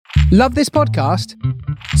Love this podcast?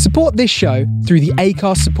 Support this show through the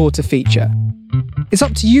Acast supporter feature. It's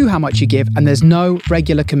up to you how much you give, and there's no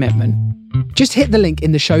regular commitment. Just hit the link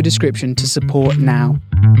in the show description to support now.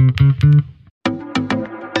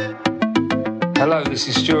 Hello, this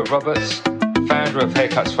is Stuart Roberts, founder of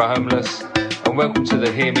Haircuts for Homeless, and welcome to the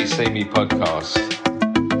Hear Me, See Me podcast.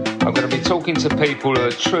 I'm going to be talking to people who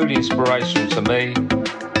are truly inspirational to me.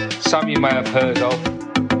 Some you may have heard of,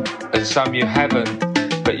 and some you haven't,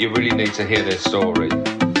 but you really need to hear their story.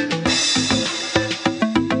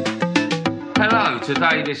 Hello,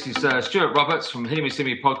 today this is Stuart Roberts from Hear Me, See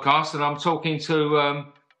Me podcast, and I'm talking to,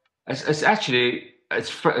 it's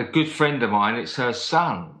a good friend of mine. It's her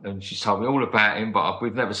son, and she's told me all about him, but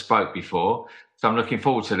we've never spoke before, so I'm looking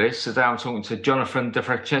forward to this. Today I'm talking to Jonathan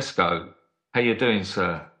DeFrancesco. How you doing,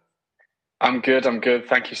 sir? I'm good.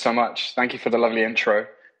 Thank you so much. Thank you for the lovely intro.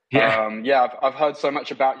 Yeah. I've heard so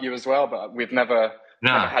much about you as well, but we've never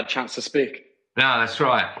had a chance to speak. No, that's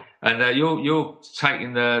right. And you're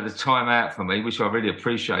taking the time out for me, which I really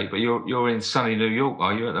appreciate. But you're in sunny New York,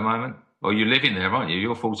 are you, at the moment? Or you're living there, aren't you?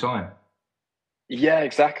 You're full time. Yeah,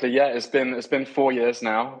 exactly. Yeah, it's been 4 years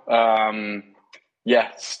now.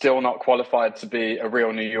 Still not qualified to be a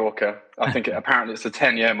real New Yorker. I think apparently it's a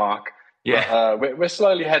 10-year mark. Yeah, we're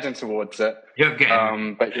slowly heading towards it. You're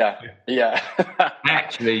getting. But yeah.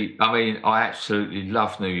 Actually, I mean, I absolutely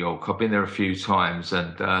love New York. I've been there a few times,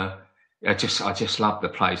 and I just love the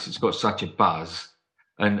place. It's got such a buzz,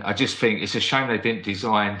 and I just think it's a shame they didn't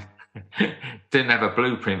have a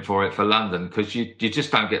blueprint for it for London, because you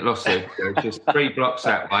just don't get lost there. It's just 3 blocks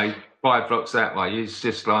that way, 5 blocks that way. It's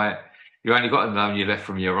just like you only got to know your left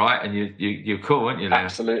from your right, and you're cool, aren't you? Now?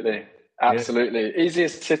 Absolutely. Yeah.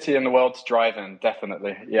 Easiest city in the world to drive in,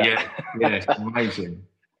 definitely. Yeah, it's amazing.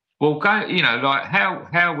 Well, like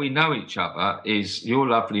how we know each other is your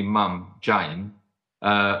lovely mum, Jane.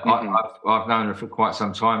 I've known her for quite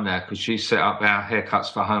some time now, because she set up our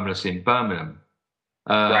Haircuts for Homeless in Birmingham.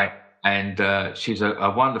 Right. And she's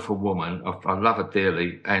a wonderful woman. I love her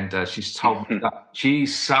dearly. And she's told me that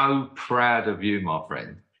she's so proud of you, my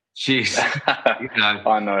friend. She's,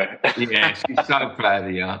 I know. Yeah, she's so proud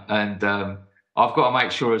of you. And I've got to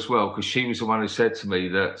make sure as well, because she was the one who said to me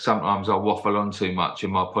that sometimes I waffle on too much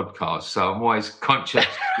in my podcast. So I'm always conscious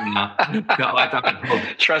that I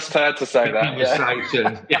don't trust her to say that.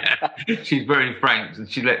 Yeah. She's very frank,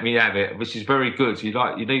 and she let me have it, which is very good. You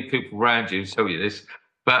need people around you to tell you this.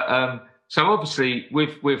 But so obviously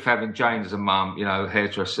with having Jane as a mum,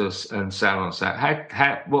 hairdressers and salons,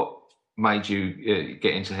 what made you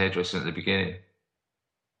get into hairdressing at the beginning?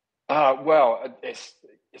 Well, it's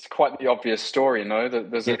quite the obvious story,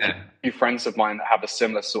 There's a few friends of mine that have a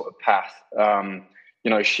similar sort of path.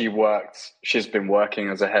 She's been working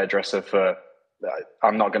as a hairdresser for,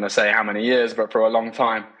 I'm not going to say how many years, but for a long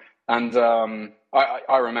time. And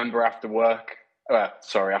I remember after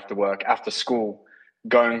school,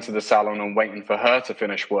 going to the salon and waiting for her to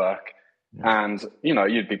finish work. And,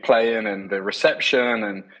 you'd be playing in the reception,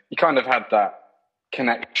 and you kind of had that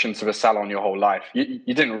connection to the salon your whole life.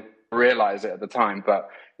 You didn't realize it at the time, but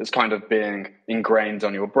it's kind of being ingrained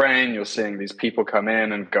on your brain. You're seeing these people come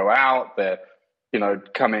in and go out. They're,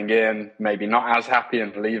 coming in, maybe not as happy,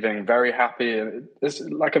 and leaving very happy. It's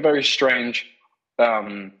like a very strange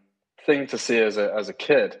thing to see as a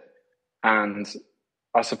kid. And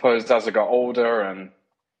I suppose as I got older and,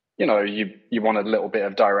 you wanted a little bit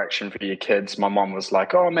of direction for your kids, my mom was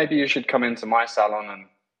like, oh, maybe you should come into my salon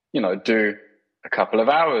and, do a couple of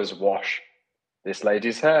hours, wash this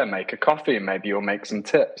lady's hair, make a coffee, maybe you'll make some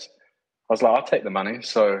tips. I was like, I'll take the money.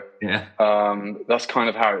 So that's kind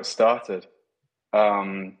of how it started.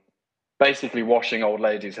 Basically washing old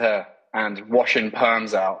ladies' hair and washing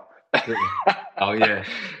perms out. Oh, yeah.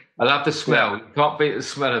 I love the smell. You can't beat the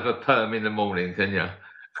smell of a perm in the morning, can you?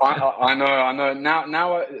 I know.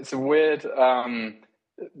 Now it's a weird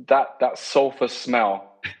that sulfur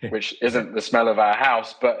smell, which isn't the smell of our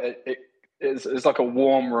house, but it's like a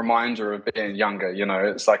warm reminder of being younger.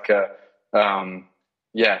 It's like there's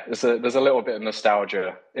a little bit of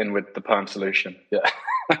nostalgia in with the perm solution. Yeah.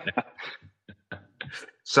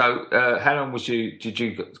 So, how long did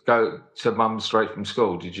you go to mum straight from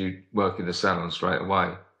school? Did you work in the salon straight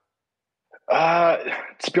away?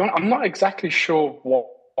 To be honest, I'm not exactly sure what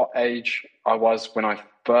age I was when I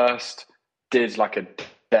first did like a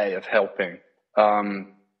day of helping.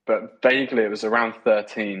 But vaguely it was around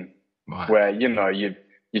 13, right, where, you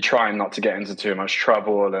try not to get into too much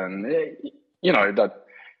trouble and,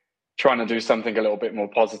 trying to do something a little bit more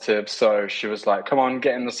positive. So she was like, come on,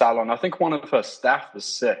 get in the salon. I think one of her staff was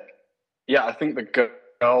sick. Yeah, I think the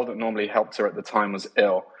girl that normally helped her at the time was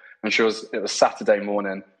ill. And it was Saturday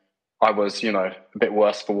morning. I was, a bit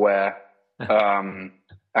worse for wear, and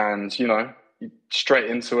straight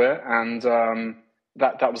into it, and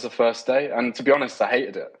that was the first day. And to be honest, I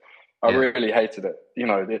hated it. I really hated it.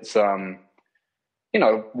 It's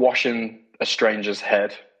washing a stranger's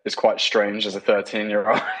head is quite strange as a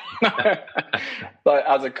 13-year-old. Like,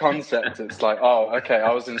 as a concept, it's like, oh, okay,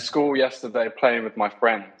 I was in school yesterday playing with my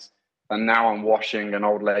friends, and now I'm washing an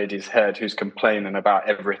old lady's head who's complaining about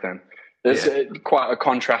everything. It's quite a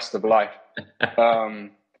contrast of life. But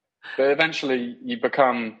eventually you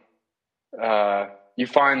become, you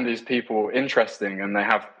find these people interesting, and they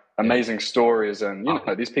have amazing stories, and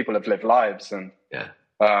these people have lived lives, and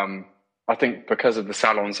I think because of the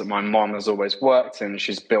salons that my mom has always worked in,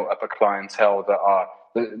 she's built up a clientele that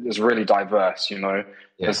is really diverse.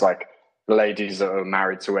 There's like ladies that are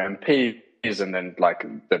married to MPs, and then like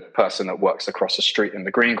the person that works across the street in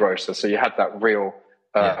the greengrocer. So you had that real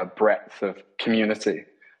breadth of community,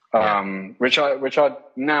 which I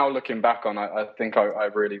now looking back on, I think I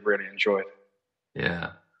really, really enjoyed.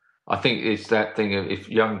 Yeah. I think it's that thing of, if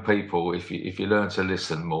young people, if you learn to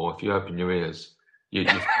listen more, if you open your ears, you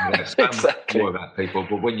find out so much more about people.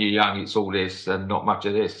 But when you're young, it's all this and not much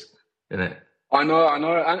of this, isn't it? I know,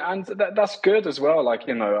 and that's good as well. Like,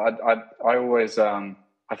 I always I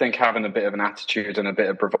think having a bit of an attitude and a bit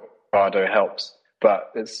of bravado helps.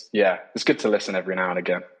 But it's good to listen every now and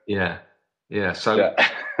again. Yeah. So,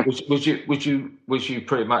 was you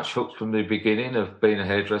pretty much hooked from the beginning of being a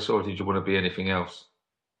hairdresser, or did you want to be anything else?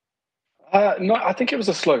 No, I think it was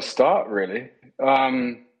a slow start, really.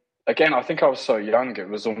 Again, I think I was so young; it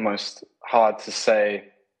was almost hard to say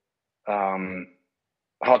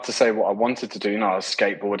what I wanted to do. I was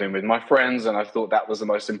skateboarding with my friends, and I thought that was the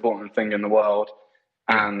most important thing in the world.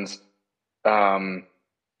 And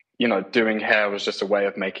doing hair was just a way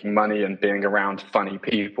of making money and being around funny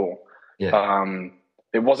people. It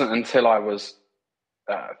wasn't until I was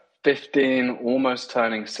 15, almost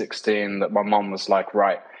turning 16, that my mom was like,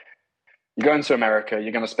 right, you're going to America,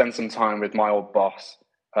 you're going to spend some time with my old boss.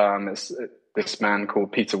 It's this man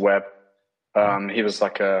called Peter Webb. He was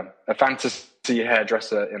like a fantasy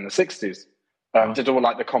hairdresser in the 60s. Did all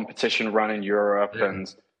like the competition run in Europe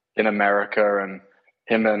and in America, and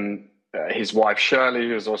him and his wife Shirley,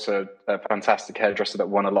 who was also a fantastic hairdresser that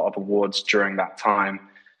won a lot of awards during that time.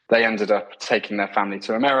 They ended up taking their family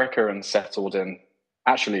to America and settled in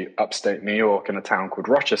actually upstate New York in a town called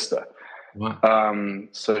Rochester. Wow.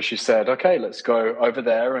 So she said, okay, let's go over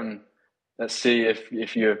there and let's see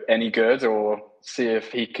if you're any good, or see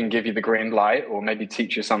if he can give you the green light, or maybe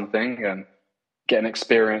teach you something and get an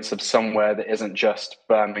experience of somewhere that isn't just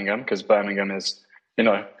Birmingham, because Birmingham is,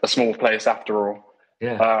 a small place after all.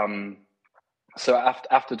 So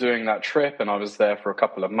after doing that trip, and I was there for a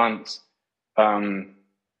couple of months,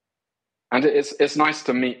 and it's nice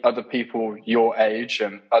to meet other people your age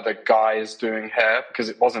and other guys doing hair, because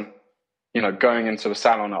it wasn't, going into a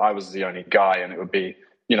salon, I was the only guy, and it would be,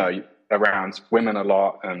 around women a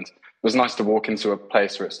lot. And it was nice to walk into a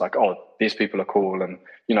place where it's like, oh, these people are cool, and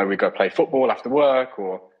we go play football after work,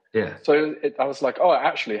 or so I was like, oh,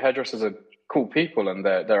 actually hairdressers are cool people, and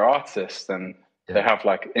they're artists, and they have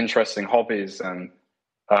like interesting hobbies, and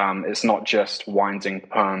it's not just winding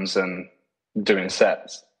perms and doing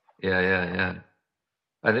sets. And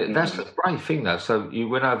that's the great thing, though. So you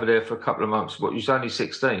went over there for a couple of months. What, you was only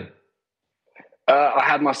 16? I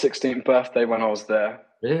had my 16th birthday when I was there.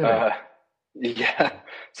 Really?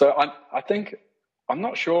 So I think, I'm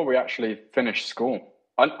not sure we actually finished school.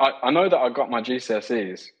 I know that I got my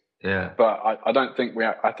GCSEs. But I don't think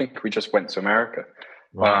I think we just went to America.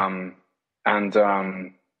 Right.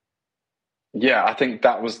 I think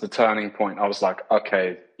that was the turning point. I was like,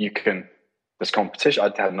 okay, there's competition.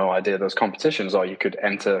 I had no idea there's competitions, or you could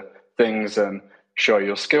enter things and show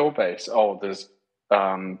your skill base. Oh, there's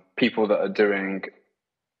people that are doing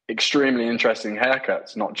extremely interesting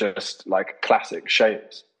haircuts, not just like classic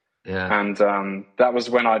shapes. And that was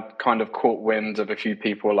when I kind of caught wind of a few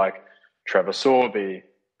people like Trevor Sorby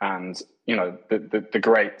and, the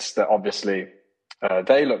greats that obviously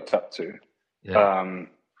they looked up to.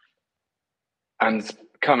 And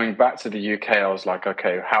coming back to the UK, I was like,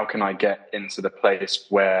 okay, how can I get into the place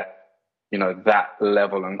where, that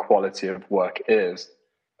level and quality of work is?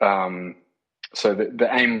 So the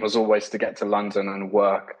aim was always to get to London and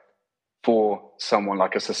work for someone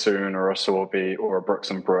like a Sassoon or a Sorby or a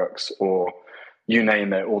Brooks and Brooks, or you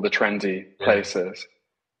name it, all the trendy places.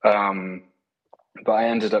 But I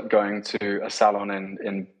ended up going to a salon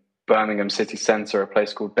in Birmingham city centre, a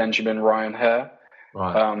place called Benjamin Ryan Hair.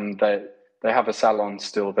 Right. They have a salon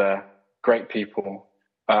still there, great people.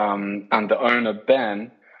 And the owner,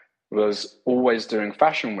 Ben, was always doing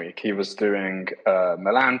Fashion Week. He was doing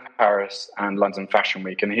Milan, Paris, and London Fashion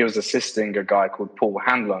Week, and he was assisting a guy called Paul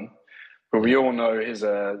Hanlon, who we all know is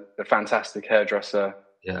a fantastic hairdresser.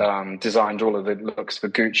 Yeah. Designed all of the looks for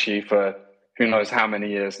Gucci for who knows how many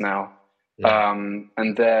years now. Yeah.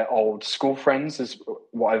 And they're old school friends is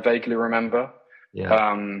what I vaguely remember.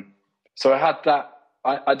 Yeah. So I had that.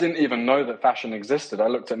 I didn't even know that fashion existed. I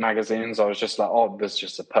looked at magazines. I was just like, oh, there's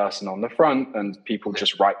just a person on the front and people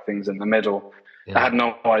just write things in the middle. Yeah. I had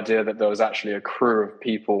no idea that there was actually a crew of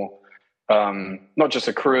people, not just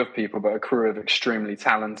a crew of people, but a crew of extremely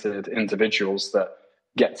talented individuals that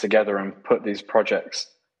get together and put these projects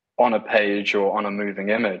on a page or on a moving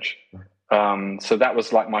image. So that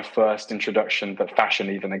was like my first introduction that fashion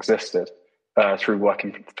even existed through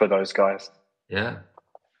working for those guys. Yeah.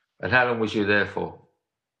 And how long was you there for?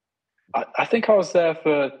 I think I was there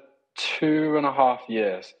for 2.5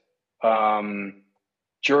 years.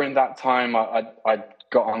 During that time, I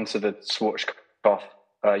got onto the Schwarzkopf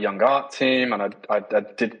Young Art Team, and I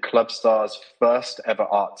did Club Star's first ever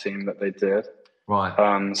art team that they did.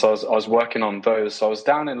 Right. So I was working on those. So I was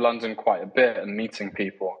down in London quite a bit and meeting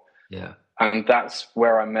people. Yeah. And that's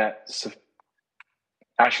where I met,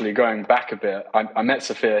 actually going back a bit, I met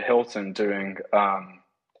Sophia Hilton doing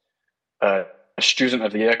a Student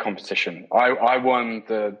of the Year competition. I won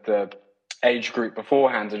the age group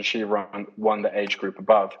beforehand, and she won the age group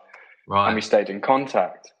above. Right. And we stayed in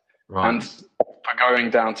contact. Right. And for going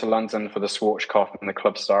down to London for the Schwarzkopf and the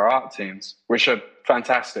Club Star art teams, which are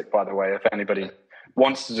fantastic, by the way. If anybody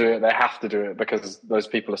wants to do it, they have to do it because those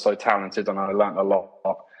people are so talented, and I learned a lot.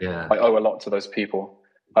 Yeah. I owe a lot to those people.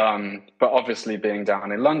 But obviously being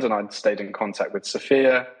down in London, I'd stayed in contact with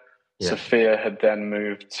Sophia. Yeah. Sophia had then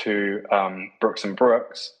moved to Brooks and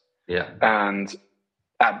Brooks. Yeah. And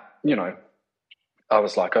I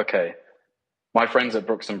was like, okay, my friends at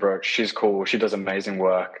Brooks and Brooks, she's cool. She does amazing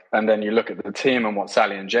work. And then you look at the team and what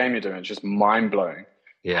Sally and Jamie are doing, it's just mind blowing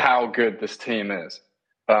how good this team is.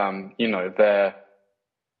 They're,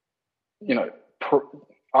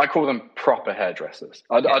 I call them proper hairdressers.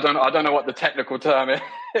 I don't know what the technical term is.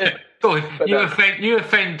 You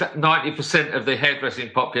offend 90% of the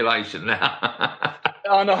hairdressing population now.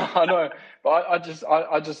 I know, but I just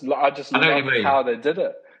love how they did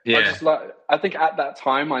it. Yeah. I think at that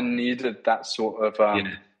time I needed that sort of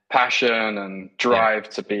passion and drive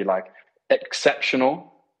to be like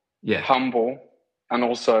exceptional, humble, and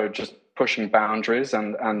also just pushing boundaries.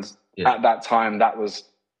 And at that time, that was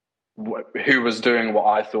who was doing what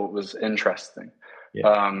I thought was interesting.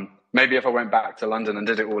 Yeah. Maybe if I went back to London and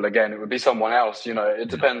did it all again, it would be someone else. It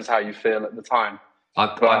depends how you feel at the time.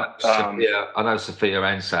 I know Sophia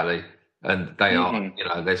and Sally, and they are,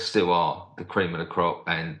 they still are the cream of the crop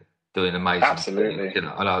and doing amazing. Absolutely. Things, and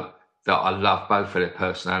I love both of their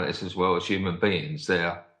personalities as well as human beings.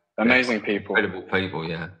 They're amazing people, incredible people.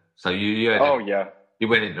 Yeah. So you you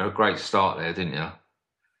went into a great start there, didn't you?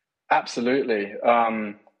 Absolutely.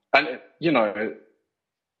 And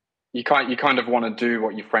you kind of want to do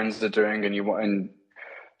what your friends are doing, and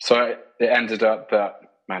so it ended up that I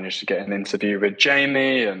managed to get an interview with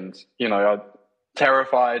Jamie, and I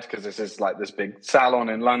terrified because this is like this big salon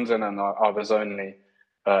in London, and I was only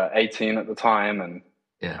 18 at the time, and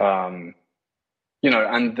and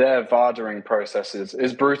their vardering process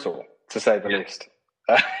is brutal, to say the least.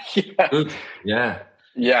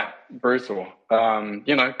 Brutal.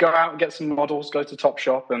 Go out and get some models, go to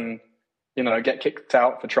Topshop, and get kicked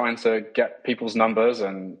out for trying to get people's numbers,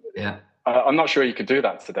 and I'm not sure you could do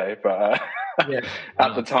that today, but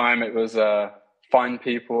at the time it was find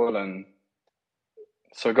people, and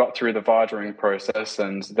so I got through the vardering process,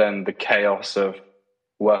 and then the chaos of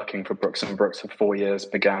working for Brooks and Brooks for 4 years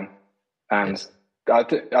began, and I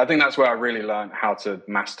think that's where I really learned how to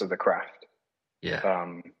master the craft.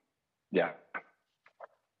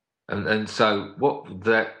 And so what would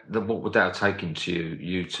that have taken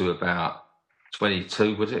you to about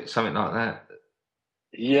 22, was it? Something like that?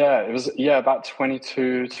 Yeah, it was about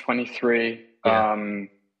 22, 23. And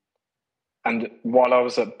while I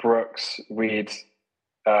was at Brooks, we'd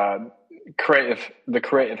the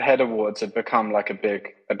Creative Head Awards had become like a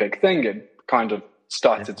big thing. It kind of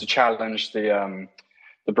started to challenge the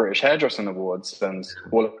British Hairdressing Awards, and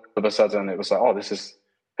all of a sudden it was like, oh, this is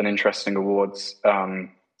an interesting awards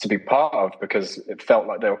to be part of, because it felt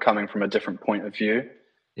like they were coming from a different point of view.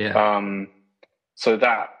 So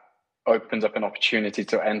that opened up an opportunity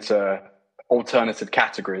to enter alternative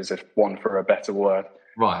categories, if one for a better word.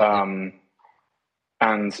 Right.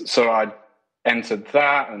 And so I entered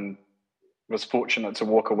that and was fortunate to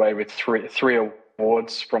walk away with three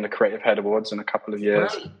awards from the Creative Head Awards in a couple of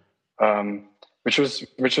years. Right. which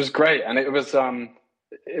was great, and it was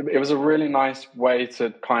a really nice way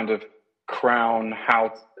to kind of crown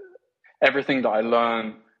how everything that I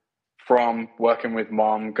learned from working with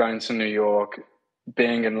Mom, going to New York,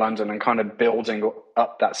 being in London, and kind of building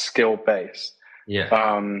up that skill base.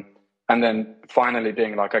 Yeah. And then finally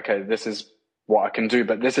being like, okay, this is what I can do,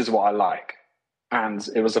 but this is what I like. And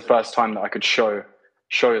it was the first time that I could show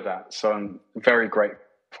that. So I'm very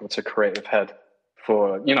grateful to Creative Head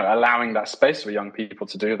for, you know, allowing that space for young people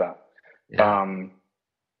to do that. Yeah.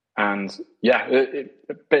 And yeah, a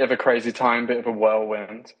bit of a crazy time, bit of a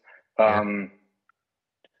whirlwind. Because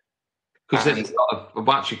there's a lot of,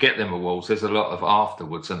 once you get them awards, there's a lot of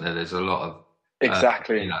afterwards, and there's a lot of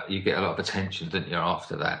exactly. You know, you get a lot of attention, don't you,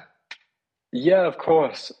 after that? Yeah, of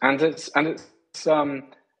course. And it's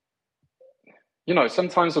you know,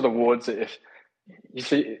 sometimes with awards, if you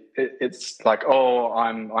see, it's like, oh,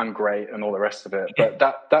 I'm great and all the rest of it. But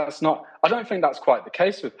that's not. I don't think that's quite the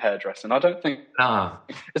case with hairdressing. I don't think. No,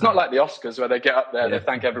 it's not like the Oscars where they get up there, they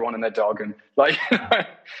thank everyone and their dog, and like, you know,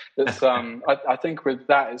 it's. I think with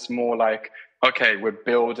that, it's more like, okay, we're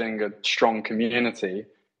building a strong community,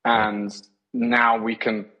 and now we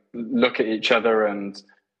can look at each other and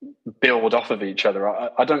build off of each other.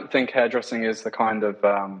 I don't think hairdressing is the kind of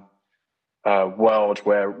world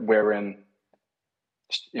where we're in.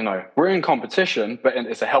 You know, we're in competition, but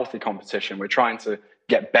it's a healthy competition. We're trying to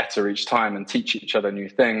get better each time and teach each other new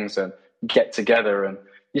things and get together. And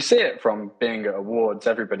you see it from being at awards.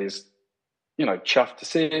 Everybody's, you know, chuffed to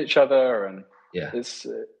see each other, and it's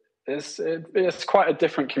quite a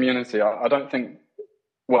different community. I don't think.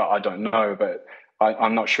 Well, I don't know, but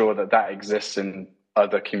I'm not sure that exists in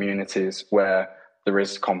other communities where there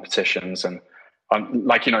is competitions. And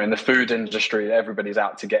like, you know, in the food industry, everybody's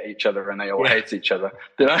out to get each other and they all hate each other.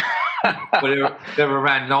 You know? Well, they're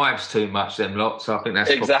around knives too much, them lots. So I think that's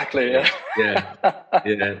exactly. Yeah.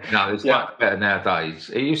 No, it's much better nowadays.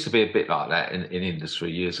 It used to be a bit like that in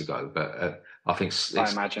industry years ago, but I think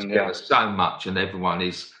I imagine there's so much, and everyone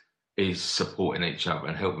is supporting each other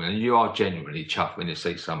and helping. And you are genuinely chuffed when you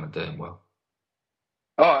see someone doing well.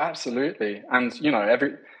 Oh, absolutely. And you know,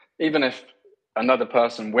 even if another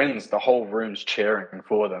person wins, the whole room's cheering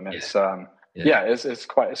for them. It's it's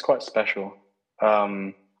quite special.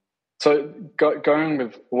 So going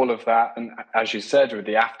with all of that, and as you said, with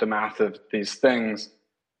the aftermath of these things,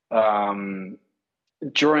 during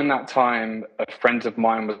that time, a friend of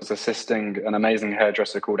mine was assisting an amazing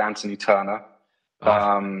hairdresser called Anthony Turner.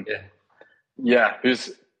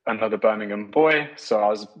 Who's another Birmingham boy. So I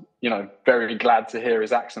was, you know, very glad to hear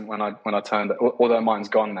his accent when I turned up, although mine's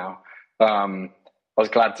gone now. I was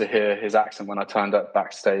glad to hear his accent when I turned up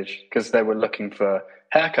backstage, because they were looking for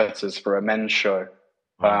haircutters for a men's show.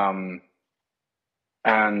 And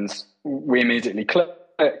we immediately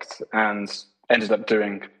clicked and ended up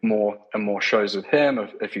doing more and more shows with him,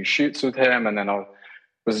 a few shoots with him. And then I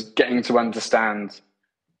was getting to understand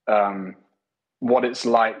what it's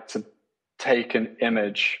like to take an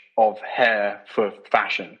image of hair for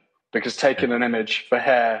fashion, because taking an image for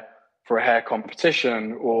hair for a hair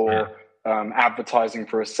competition, or advertising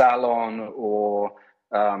for a salon, or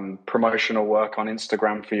promotional work on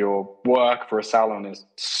Instagram for your work for a salon is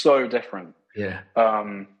so different.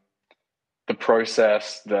 The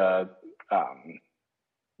process,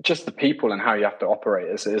 just the people and how you have to operate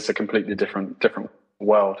is a completely different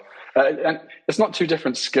world. And it's not too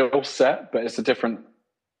different skill set, but it's a different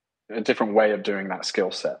way of doing that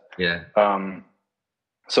skill set.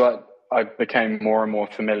 So I became more and more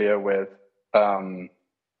familiar with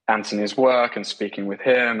Anthony's work and speaking with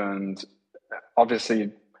him. And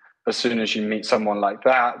obviously, as soon as you meet someone like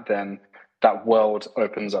that, then that world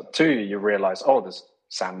opens up to you. You realize, oh, there's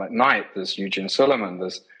Sam McKnight, there's Eugene Suleiman,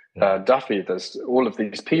 there's Duffy, there's all of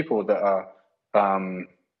these people that are,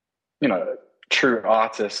 you know, true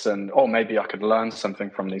artists, and maybe I could learn something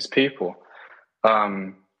from these people.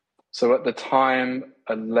 So at the time,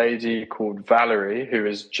 a lady called Valerie, who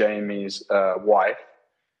is Jamie's wife,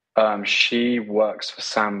 she works for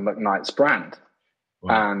Sam McKnight's brand.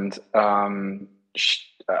 And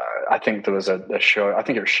I think there was a show, I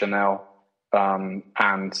think it was Chanel, and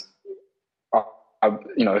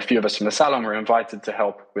you know, a few of us from the salon were invited to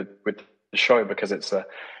help with the show, because it's a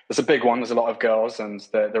big one. There's a lot of girls, and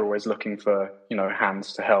they're always looking for, you know,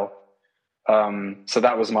 hands to help. So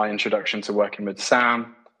that was my introduction to working with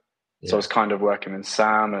Sam. So I was kind of working with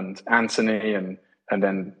Sam and Anthony, and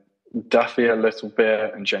then Duffy a little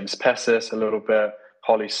bit, and James Pessis a little bit,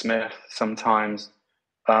 Holly Smith sometimes.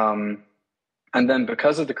 And then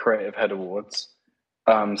because of the Creative Head Awards,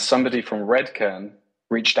 somebody from Redken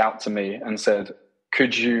reached out to me and said,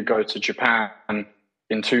 could you go to Japan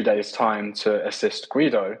in 2 days' time to assist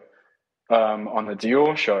Guido on the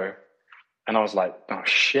Dior show. And I was like, oh,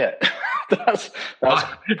 shit. that's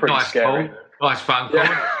pretty scary. Call. Nice phone call.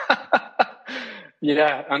 Yeah.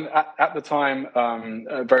 Yeah, and at the time,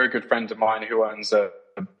 a very good friend of mine who owns a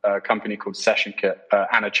company called Session Kit,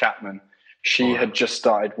 Anna Chapman, she had just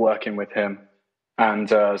started working with him. And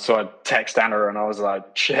so I text Anna and I was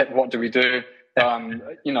like, shit, what do we do? I'm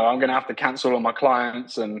going to have to cancel all my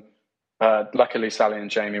clients. And luckily, Sally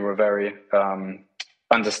and Jamie were very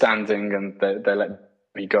understanding, and they let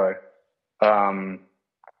me go.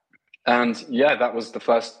 And yeah, that was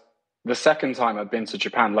the second time I'd been to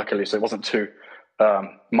Japan, luckily, so it wasn't too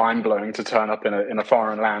mind-blowing to turn up in a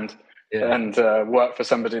foreign land and work for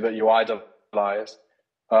somebody that you idolize.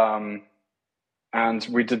 And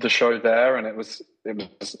we did the show there, and it was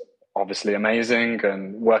obviously amazing.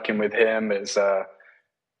 And working with him is a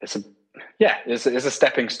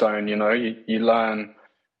stepping stone. You learn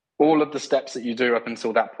all of the steps that you do up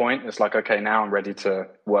until that point. It's like, okay, now I'm ready to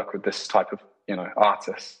work with this type of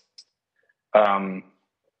artist. And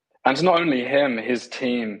not only him, his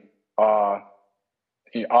team are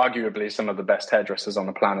arguably some of the best hairdressers on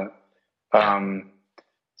the planet.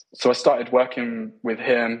 So I started working with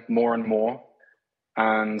him more and more.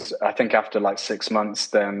 And I think after like 6 months,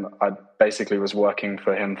 then I basically was working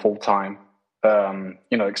for him full time,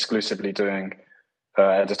 exclusively doing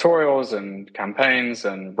editorials and campaigns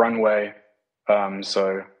and runway.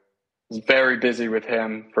 So I was very busy with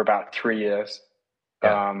him for about 3 years.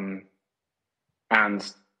 And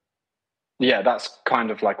yeah, that's kind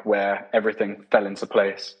of like where everything fell into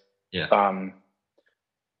place.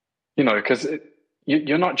 Because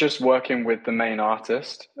you're not just working with the main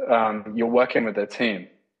artist, you're working with their team.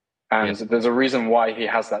 And there's a reason why he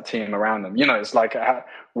has that team around him. It's like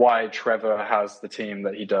why Trevor has the team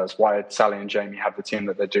that he does, why Sally and Jamie have the team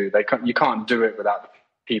that they do. You can't do it without the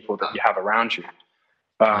people that you have around you.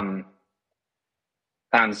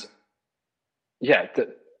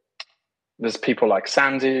 There's people like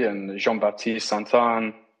Sandy and Jean-Baptiste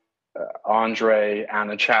Santon, Andre,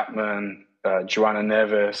 Anna Chapman, Joanna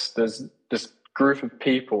Neves. There's this group of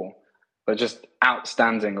people that are just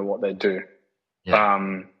outstanding at what they do.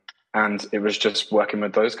 And it was just working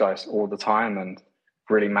with those guys all the time and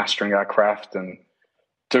really mastering our craft and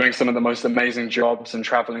doing some of the most amazing jobs and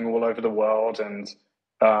traveling all over the world. And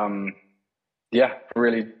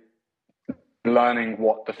really learning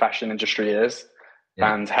what the fashion industry is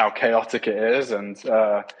and how chaotic it is, and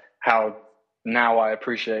how now I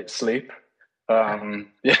appreciate sleep. But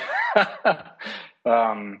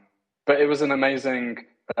it was an amazing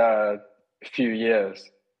few years.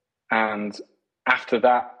 And after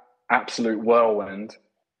that absolute whirlwind,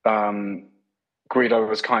 Guido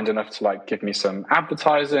was kind enough to give me some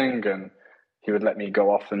advertising, and he would let me go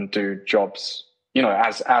off and do jobs,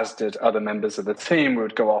 as did other members of the team. We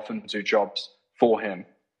would go off and do jobs for him.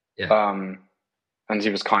 And he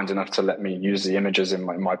was kind enough to let me use the images in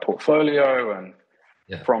my portfolio. And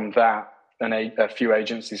from that, a few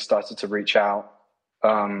agencies started to reach out.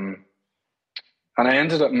 And I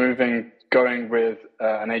ended up going with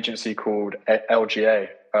an agency called LGA,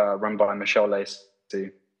 run by Michelle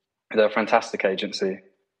Lacey. They're a fantastic agency.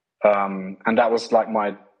 And that was like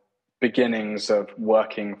my beginnings of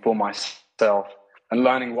working for myself and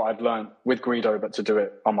learning what I'd learned with Guido, but to do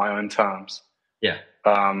it on my own terms.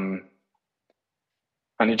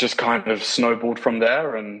 And it just kind of snowballed from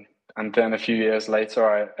there. And then a few years later,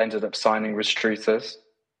 I ended up signing with Streeters,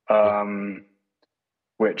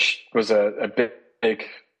 which was a big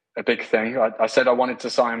thing. I said I wanted to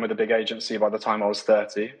sign with a big agency by the time I was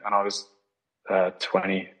 30, and I was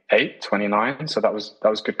 28, 29. So that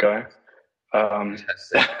was good going. And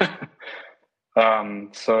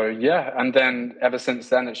then ever since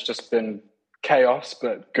then, it's just been chaos,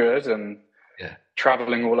 but good, and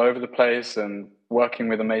traveling all over the place and working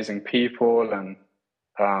with amazing people. And,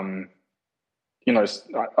 I'm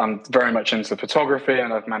very much into photography,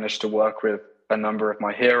 and I've managed to work with a number of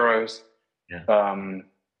my heroes. And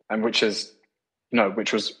which was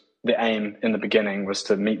the aim in the beginning, was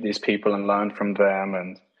to meet these people and learn from them.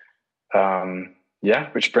 And,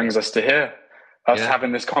 which brings us to here, us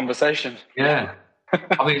having this conversation. I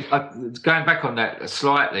mean, going back on that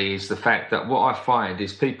slightly, is the fact that what I find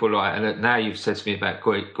is people and now you've said to me about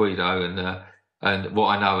Guido and what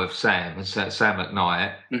I know of Sam and Sam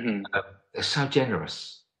McKnight, they're so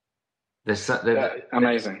generous. They're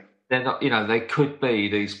amazing. They're not, they could be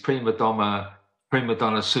these prima donna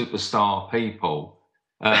superstar people,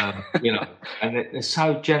 and they're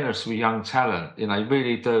so generous with young talent. They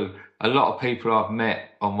really do. A lot of people I've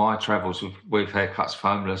met on my travels with Haircuts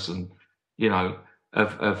Homeless, and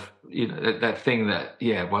of that thing that,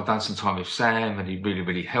 well, I've done some time with Sam and he really,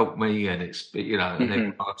 really helped me, and it's, and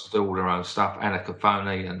they've got to do all their own stuff, Anna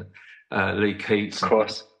Cafone and Lee Keats, of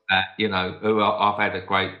course, who I've had a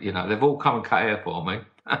great, they've all come and cut hair for me.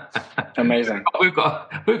 Amazing. We've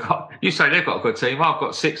got. You say they've got a good team. I've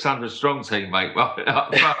got 600 strong team, mate.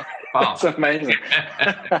 That's amazing.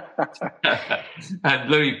 And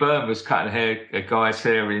Louis Byrne was cutting a guy's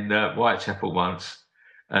hair in Whitechapel once,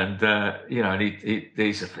 and and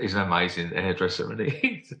he's an amazing hairdresser, and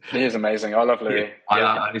he is amazing. I love Louis.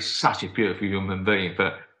 And he's such a beautiful human being,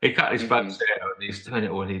 but. He cut his butt's hair and he's doing it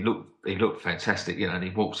all, and he looked fantastic, and he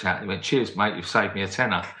walks out and he went, "Cheers, mate, you've saved me a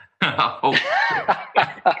tenner."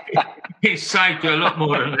 He saved you a lot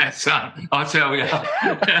more than that, son, I tell you.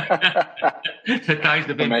 The days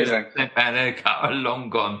have been amazing. £10 haircut are long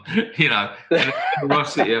gone, and the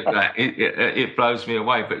ferocity of that, it blows me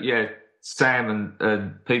away. But Sam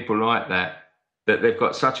and people like that they've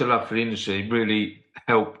got such a love for the industry, really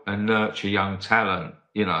help and nurture young talent,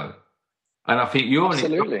 And I think you're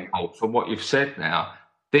absolutely, from what you've said now,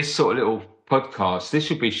 this sort of little podcast, this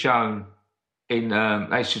should be shown in.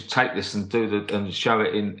 They should take this and and show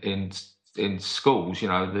it in schools.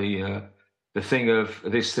 The thing of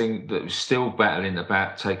this thing that was still battling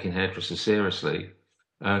about taking hairdressers seriously,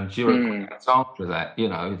 and you're an example of that.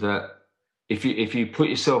 That if you put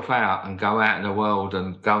yourself out and go out in the world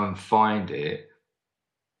and go and find it,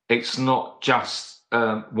 it's not just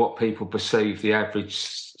what people perceive the average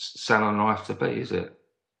salon life to be, is it?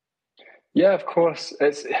 Yeah, of course.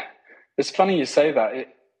 It's funny you say that.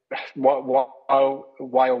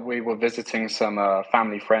 While we were visiting some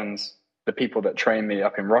family friends, the people that trained me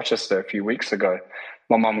up in Rochester a few weeks ago,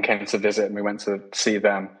 my mum came to visit and we went to see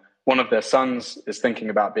them. One of their sons is thinking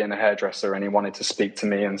about being a hairdresser, and he wanted to speak to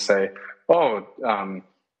me and say, what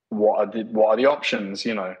are the options,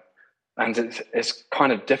 And it's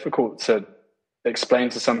kind of difficult to explain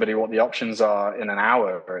to somebody what the options are in an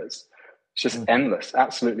hour. It's just endless,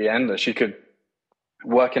 absolutely endless. You could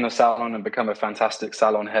work in a salon and become a fantastic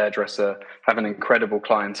salon hairdresser, have an incredible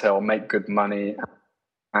clientele, make good money,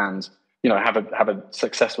 and have a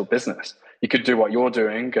successful business. You could do what you're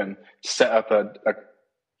doing and set up a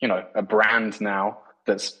brand now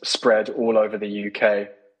that's spread all over the UK,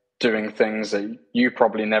 doing things that you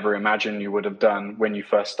probably never imagined you would have done when you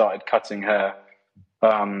first started cutting hair.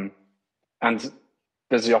 And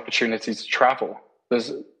there's the opportunity to travel.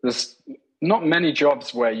 There's not many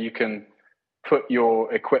jobs where you can put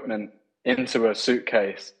your equipment into a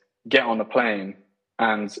suitcase, get on a plane,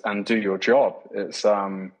 and do your job. It's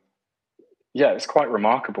it's quite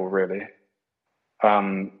remarkable, really.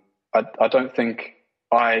 I don't think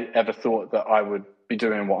I ever thought that I would be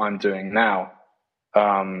doing what I'm doing now.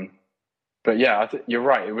 But you're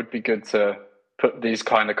right. It would be good to put these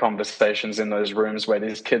kind of conversations in those rooms where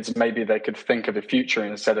these kids, maybe they could think of a future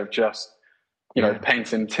instead of just,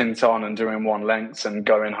 painting tint on and doing one lengths and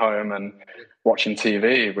going home and watching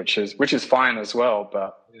TV, which is fine as well.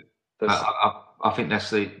 But I think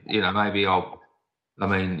that's maybe I'll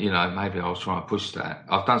try and push that.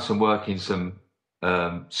 I've done some work in some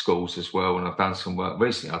schools as well, and I've done some work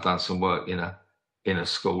recently. I've done some work in a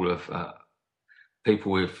school of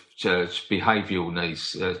people with behavioural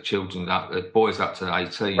needs, children, boys up to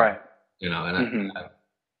 18, right?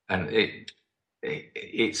 And it's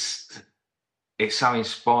so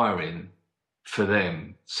inspiring for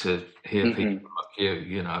them to hear people like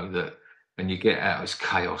you, that. And you get out, it's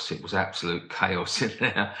chaos. It was absolute chaos in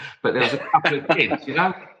there. But there was a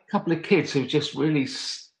couple of kids, who just really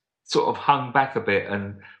sort of hung back a bit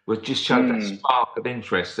and would just show that spark of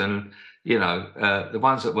interest. And, the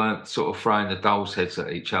ones that weren't sort of throwing the dolls' heads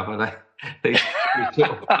at each other, they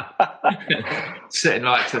sort of setting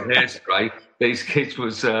lights and hairspray. These kids I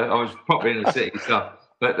was probably in the city stuff.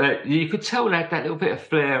 But you could tell they had that little bit of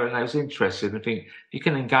flair and they was interested. I think you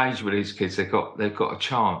can engage with these kids. They've got a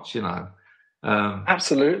chance,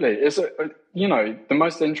 Absolutely. It's the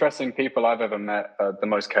most interesting people I've ever met are the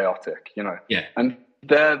most chaotic, Yeah. And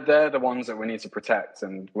they're the ones that we need to protect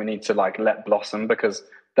and we need to let blossom, because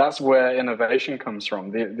that's where innovation comes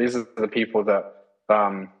from. These are the people that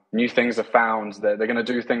new things are found. They're going to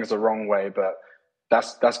do things the wrong way, but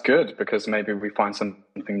that's good because maybe we find something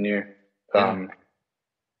new.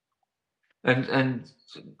 And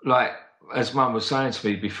like as Mum was saying to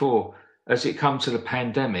me before, as it comes to the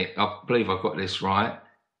pandemic, I believe I've got this right,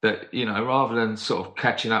 that, rather than sort of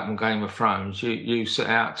catching up on Game of Thrones, you set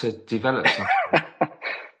out to develop something.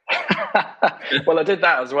 Well, I did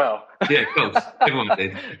that as well. Yeah, of course. Everyone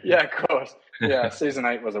did. Yeah, of course. Yeah, season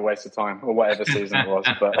 8 was a waste of time, or whatever season it was.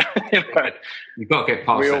 But you've got to get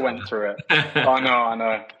past we that. all went through it. I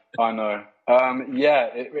know. I know.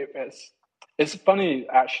 It's funny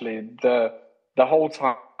actually. The whole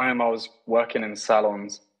time I was working in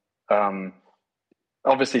salons,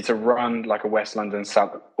 obviously to run like a West London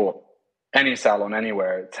salon or any salon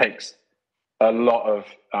anywhere, it takes a lot of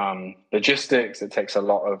logistics. It takes a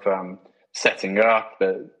lot of setting up.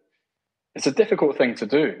 It's a difficult thing to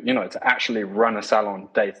do, to actually run a salon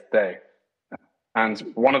day to day. And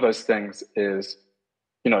one of those things is,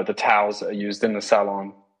 the towels that are used in the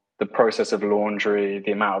salon, the process of laundry,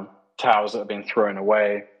 the amount of towels that have been thrown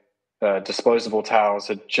away. Disposable towels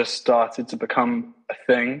had just started to become a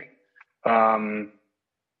thing. I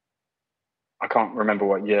can't remember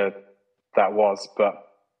what year that was, but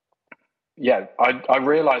yeah, I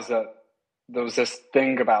realized that there was this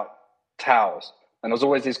thing about towels, and there's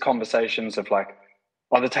always these conversations of like,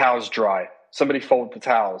 are the towels dry? Somebody fold the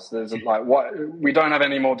towels. There's like, what? We don't have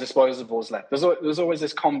any more disposables left. There's always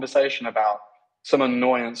this conversation about some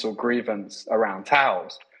annoyance or grievance around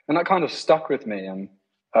towels, and that kind of stuck with me. And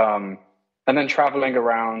then traveling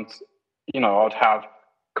around, I'd have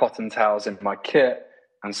cotton towels in my kit,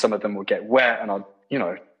 and some of them would get wet, and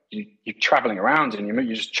you're traveling around and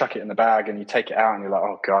you just chuck it in the bag and you take it out and you're like,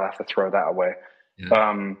 oh God, I have to throw that away.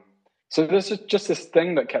 Yeah. So there's just this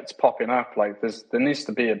thing that kept popping up. Like there needs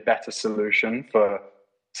to be a better solution for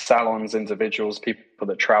salons, individuals, people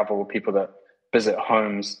that travel, people that visit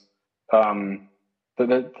homes.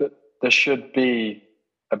 That there should be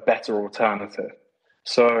a better alternative.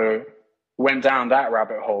 So went down that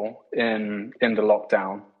rabbit hole in the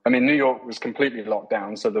lockdown. I mean, New York was completely locked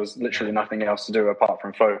down, so there was literally nothing else to do apart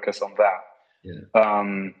from focus on that. Yeah.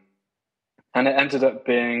 And it ended up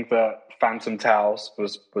being that Phantom Towels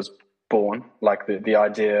was born, like the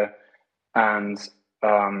idea. And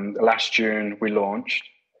last June we launched,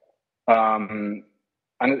 and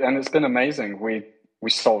it's been amazing. We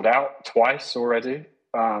sold out twice already,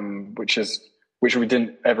 which we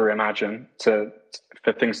didn't ever imagine for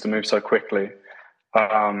things to move so quickly.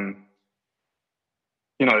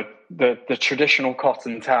 The traditional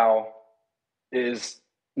cotton towel is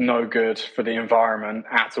no good for the environment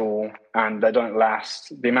at all, and they don't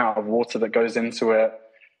last. The amount of water that goes into it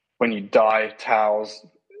when you dye towels,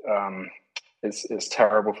 it's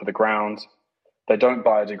terrible for the ground. They don't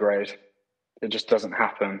biodegrade. It just doesn't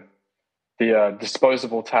happen. The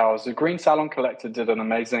disposable towels, the Green Salon Collective did an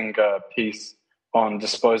amazing piece on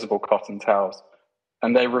disposable cotton towels,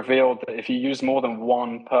 and they revealed that if you use more than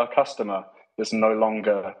one per customer, it's no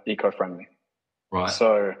longer eco-friendly. Right.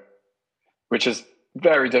 So, which is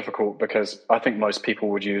very difficult because I think most people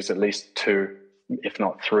would use at least 2, if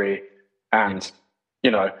not 3. And,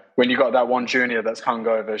 when you got that one junior that's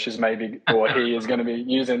hungover, he is going to be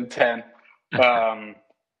using 10.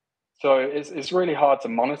 So it's really hard to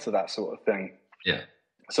monitor that sort of thing. Yeah.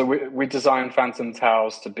 So we designed Phantom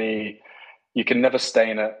Towels to be, you can never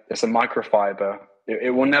stain it. It's a microfiber.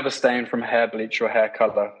 It will never stain from hair bleach or hair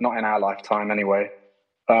color, not in our lifetime anyway.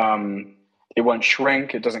 It won't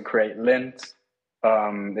shrink. It doesn't create lint.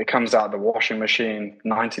 It comes out of the washing machine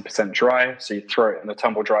 90% dry. So you throw it in the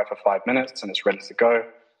tumble dryer for 5 minutes and it's ready to go.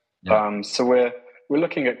 Yeah. So we're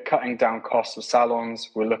looking at cutting down costs of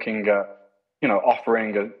salons. We're looking at,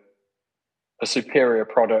 offering a superior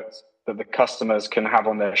product that the customers can have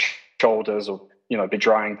on their shoulders or, be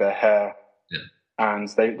drying their hair. Yeah. And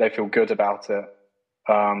they feel good about it.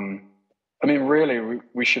 Really,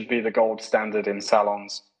 we should be the gold standard in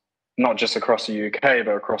salons, not just across the UK,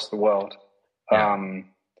 but across the world. Yeah.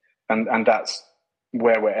 And that's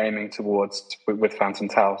where we're aiming towards with Phantom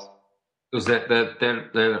Towels. Because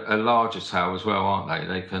they're a larger towel as well, aren't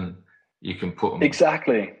they? You can put them.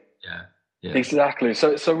 Exactly. Yeah. Exactly.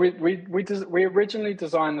 So we originally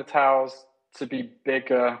designed the towels to be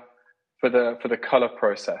bigger for the color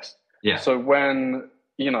process. Yeah. So when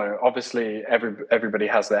obviously everybody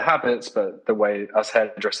has their habits, but the way us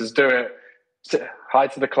hairdressers do it, hi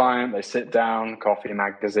to the client, they sit down, coffee,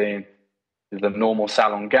 magazine, the normal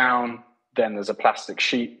salon gown, then there's a plastic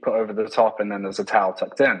sheet put over the top, and then there's a towel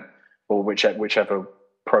tucked in, or whichever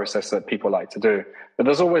process that people like to do. But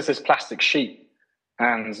there's always this plastic sheet,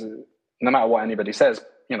 and no matter what anybody says,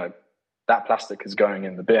 that plastic is going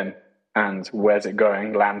in the bin. And where's it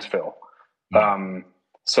going? Landfill. Mm.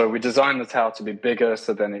 So we designed the towel to be bigger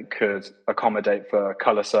so then it could accommodate for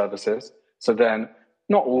color services. So then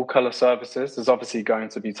not all color services. There's obviously going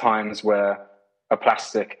to be times where a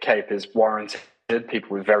plastic cape is warranted,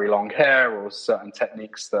 people with very long hair or certain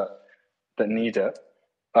techniques that need it.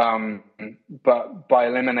 But by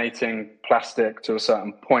eliminating plastic to a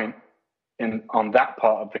certain point on that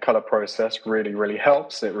part of the color process really, really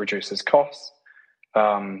helps. It reduces costs.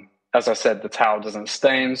 As I said, the towel doesn't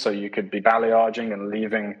stain, so you could be balayaging and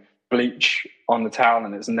leaving bleach on the towel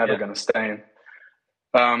and it's never going to stain.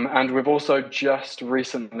 And we've also just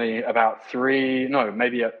recently, about 3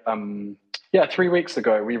 weeks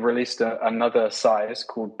ago, we released another size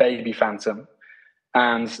called Baby Phantom.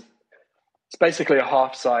 And it's basically a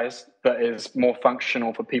half size that is more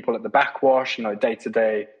functional for people at the backwash,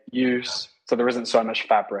 day-to-day use. So there isn't so much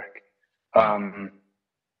fabric. And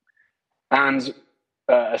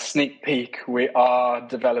a sneak peek, we are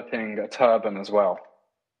developing a turban as well.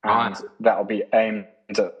 And that'll be aimed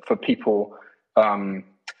for people,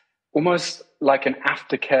 almost like an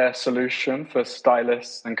aftercare solution for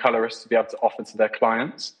stylists and colorists to be able to offer to their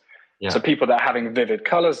clients. Yeah. So people that are having vivid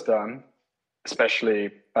colors done,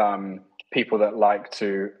 especially people that like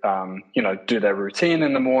to, do their routine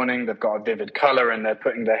in the morning, they've got a vivid color and they're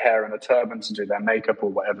putting their hair in a turban to do their makeup or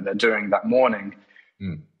whatever they're doing that morning.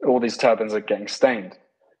 All these turbans are getting stained.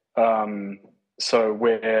 So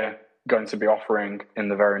we're going to be offering in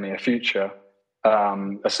the very near future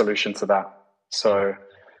a solution to that. So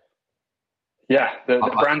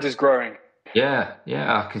the brand is growing. Yeah,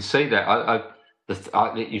 I can see that.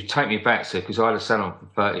 You take me back to, because I had a salon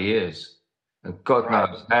for 30 years, and God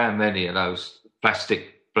knows how many of those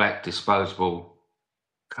plastic black disposable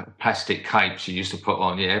plastic capes you used to put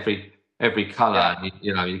on. Yeah, every colour,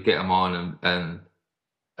 you get them on, and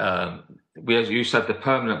we used to have the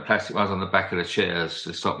permanent plastic ones on the back of the chairs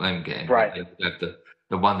to stop them getting. Right. You have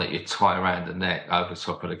the one that you tie around the neck over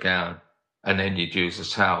top of the gown, and then you'd use a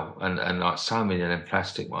towel, and like so many of them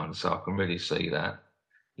plastic ones. So I can really see that.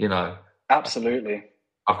 Absolutely.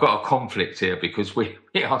 I've got a conflict here because we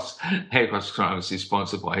are Hairstylist is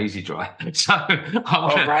sponsored by Easy Dry, so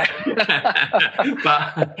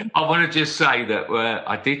but I want to just say that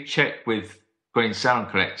I did check with Green Salon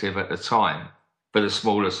Collective at the time for the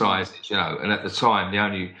smaller sizes, and at the time the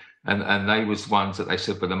only and they was ones that they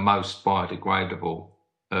said were the most biodegradable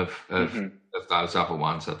of those other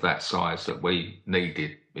ones of that size that we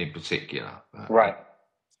needed in particular. Right.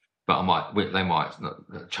 But they might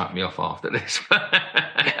chuck me off after this.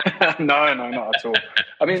 No, not at all.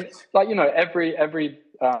 I mean, every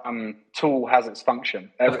tool has its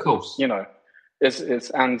function. Of course. It's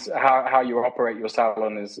and how you operate your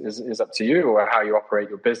salon is up to you, or how you operate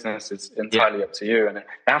your business is entirely up to you. And it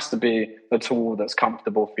has to be a tool that's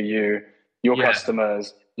comfortable for you, your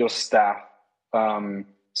customers, your staff. It's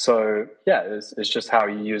just how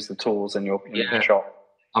you use the tools in your shop.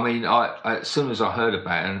 I mean, I as soon as I heard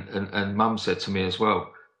about it, and Mum said to me as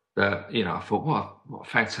well that, I thought, what a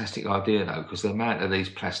fantastic idea, though, because the amount of these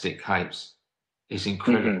plastic capes is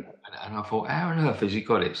incredible. And I thought, how on earth has he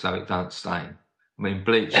got it so it don't stain? I mean,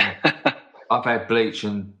 bleach. I've had bleach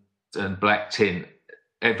and black tint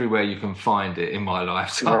everywhere you can find it in my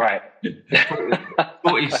lifetime. Right.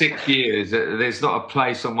 46 years, there's not a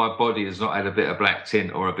place on my body that's not had a bit of black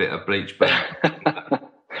tint or a bit of bleach burn.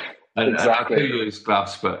 Exactly. I do use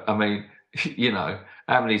gloves, but I mean,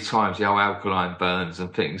 how many times the old alkaline burns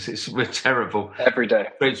and things? We're terrible. Every day.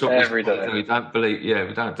 Every day. We don't believe. Yeah,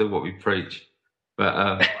 we don't do what we preach.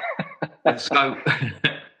 But so,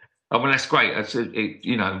 I mean, that's great. That's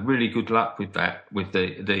really good luck with that. With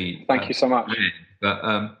the. Thank you so much.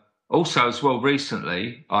 But also as well,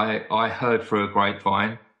 recently I heard through a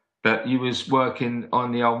grapevine that you was working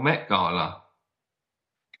on the old Met Gala.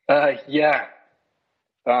 Yeah.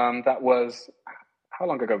 That was, how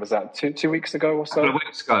long ago was that? 2 weeks ago or so? A couple of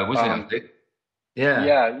weeks ago, wasn't it?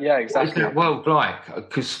 Yeah, exactly. What is that world like?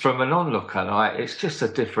 Because from an onlooker, it's just a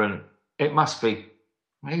different. It must be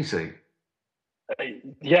crazy.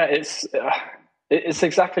 Yeah, it's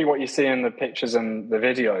exactly what you see in the pictures and the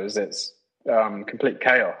videos. It's complete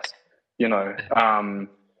chaos.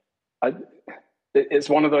 It's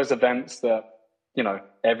one of those events that. I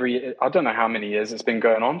don't know how many years it's been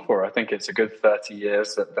going on for. I think it's a good 30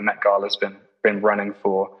 years that the Met Gala's been running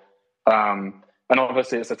for. And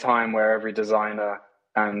obviously it's a time where every designer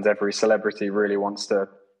and every celebrity really wants to,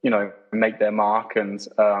 make their mark and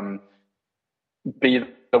be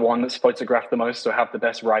the one that's photographed the most or have the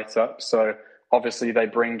best write-up. So obviously they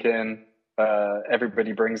bring in,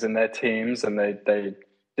 everybody brings in their teams and they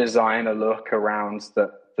design a look around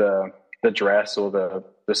the dress or the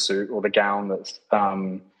suit or the gown that's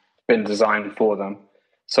been designed for them.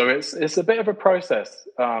 So it's a bit of a process.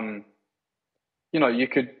 You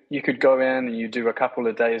could go in and you do a couple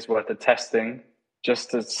of days worth of testing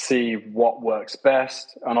just to see what works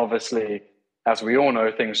best. And obviously, as we all know,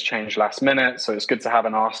 things change last minute. So it's good to have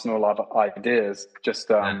an arsenal of ideas just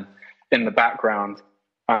in the background.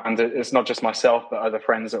 And it's not just myself, but other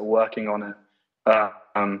friends that are working on it.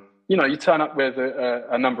 You turn up with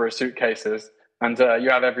a number of suitcases and you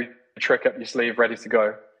have trick up your sleeve, ready to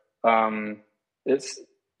go. And there's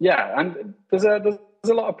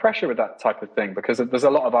a lot of pressure with that type of thing because there's a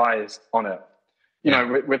lot of eyes on it. You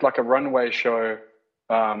know, with like a runway show,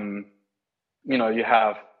 you know, you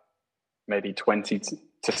have maybe 20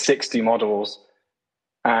 to 60 models,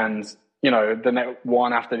 and you know, the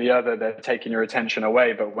one after the other, they're taking your attention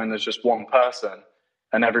away. But when there's just one person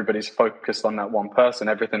and everybody's focused on that one person,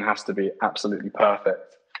 everything has to be absolutely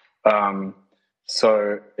perfect.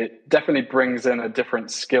 So it definitely brings in a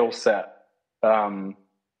different skill set.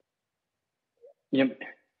 You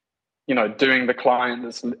know, doing the client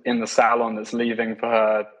that's in the salon that's leaving for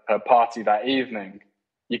her party that evening,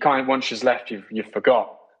 you kind of, once she's left, you've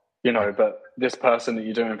forgot, you know, but this person that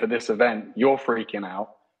you're doing for this event, you're freaking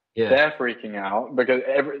out. Yeah. They're freaking out because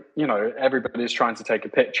everybody's trying to take a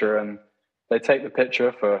picture, and they take the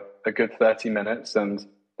picture for a good 30 minutes and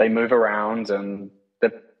they move around and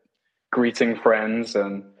they're greeting friends,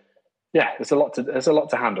 and there's a lot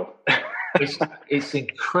to handle. It's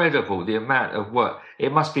incredible the amount of work.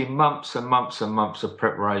 It must be months and months and months of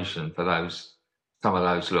preparation for some of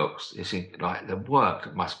those looks. It's like the work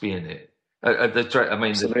that must be in it.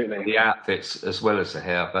 The outfits as well as the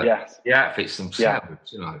hair, but the outfits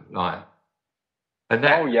themselves, you know, like. And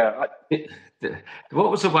that, what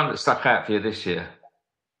was the one that stuck out for you this year?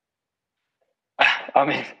 I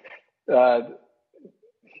mean,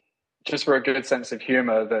 just for a good sense of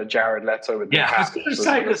humour, the Jared Leto with the hat. I was going to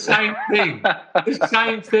say the same thing. The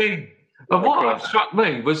same thing. But what struck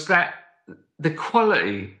me was that the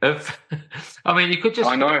quality of. I mean, you could just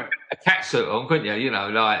put a catsuit on, couldn't you? You know,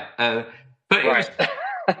 like. But it was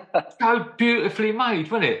so beautifully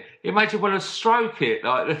made, wasn't it? It made you want to stroke it.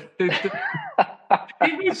 Like it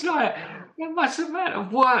was like the amount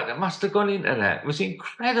of work that must have gone into that. It was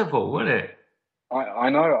incredible, wasn't it? I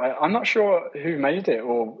know. I'm not sure who made it,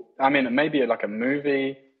 or I mean, it may be like a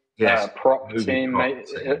movie prop team.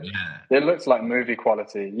 It looks like movie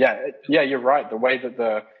quality. Yeah, you're right. The way that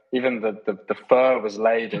the fur was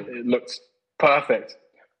laid, it looks perfect.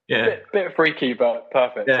 Yeah, bit freaky, but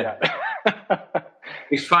perfect. Yeah.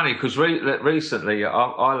 It's funny because recently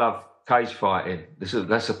I love cage fighting.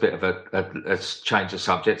 That's a bit of a change of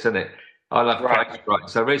subject, isn't it? I love cage fighting.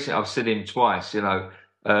 So recently I've seen him twice. You know,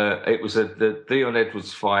 it was the Leon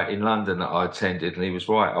Edwards fight in London that I attended, and he was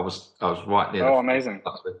right. I was right near. Oh, amazing!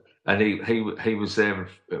 And he was there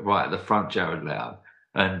right at the front, Jared Leto.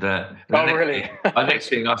 And really? The next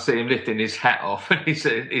thing I see him lifting his hat off, and he's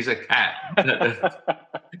a cat.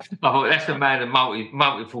 I thought that's a man of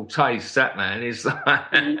multiple tastes. That man is like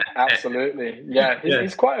absolutely,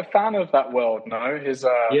 He's quite a fan of that world. No, he's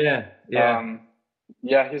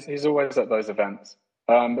he's always at those events.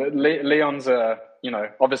 But Leon's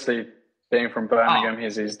obviously being from Birmingham,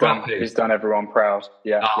 he's done everyone proud.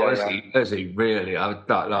 Is he really?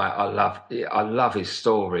 I love his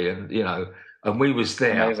story, and you know. And we was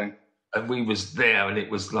there. Amazing. And we was there, and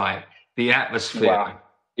it was like the atmosphere. Wow.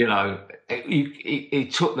 You know, they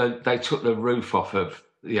took the roof off of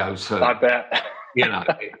the hotel. I bet. You know,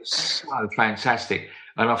 it was so fantastic.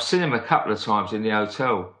 And I've seen him a couple of times in the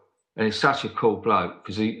hotel, and he's such a cool bloke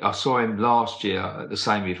because I saw him last year at the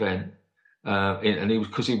same event, and he was,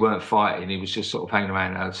 because he weren't fighting, he was just sort of hanging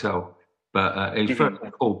around the hotel. But he's a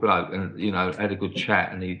cool bloke, and you know, had a good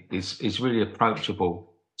chat, and he's really approachable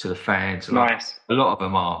to the fans. Nice. A lot of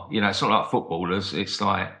them are. You know, it's not like footballers. It's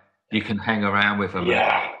like you can hang around with them.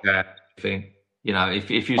 Yeah. Thing. You know, if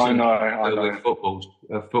you with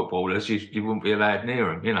footballers, you wouldn't be allowed near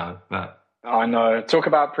them. You know, but I know. Talk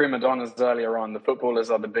about prima donnas earlier on. The footballers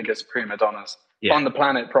are the biggest prima donnas on the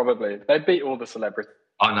planet. Probably they beat all the celebrities.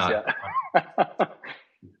 I know. Yeah.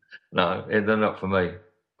 No, they're not for me.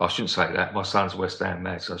 I shouldn't say that. My son's West Ham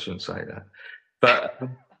mad, so I shouldn't say that. But.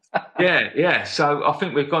 Yeah. So I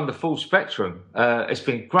think we've gone the full spectrum. It's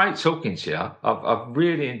been great talking to you. I've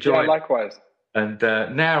really enjoyed it. Yeah, likewise. And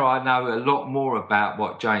now I know a lot more about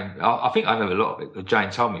what Jane... I think I know a lot of it, because Jane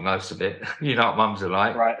told me most of it. You know what mums are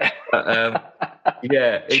like. Right. But,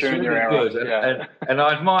 it's really good. And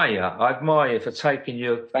I admire you. I admire you for taking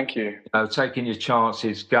your... Thank you. Taking your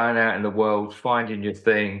chances, going out in the world, finding your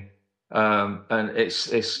thing. And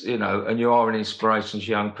it's you know, and you are an inspiration to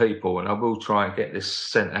young people, and I will try and get this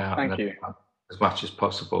sent out as much as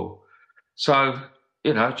possible. So,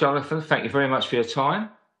 you know, Jonathan, thank you very much for your time.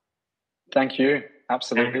 Thank you.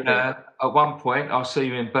 Absolutely. And, at one point, I'll see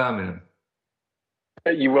you in Birmingham.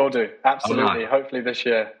 You will do. Absolutely. Hopefully this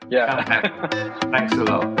year. Yeah. Thanks a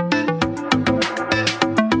lot.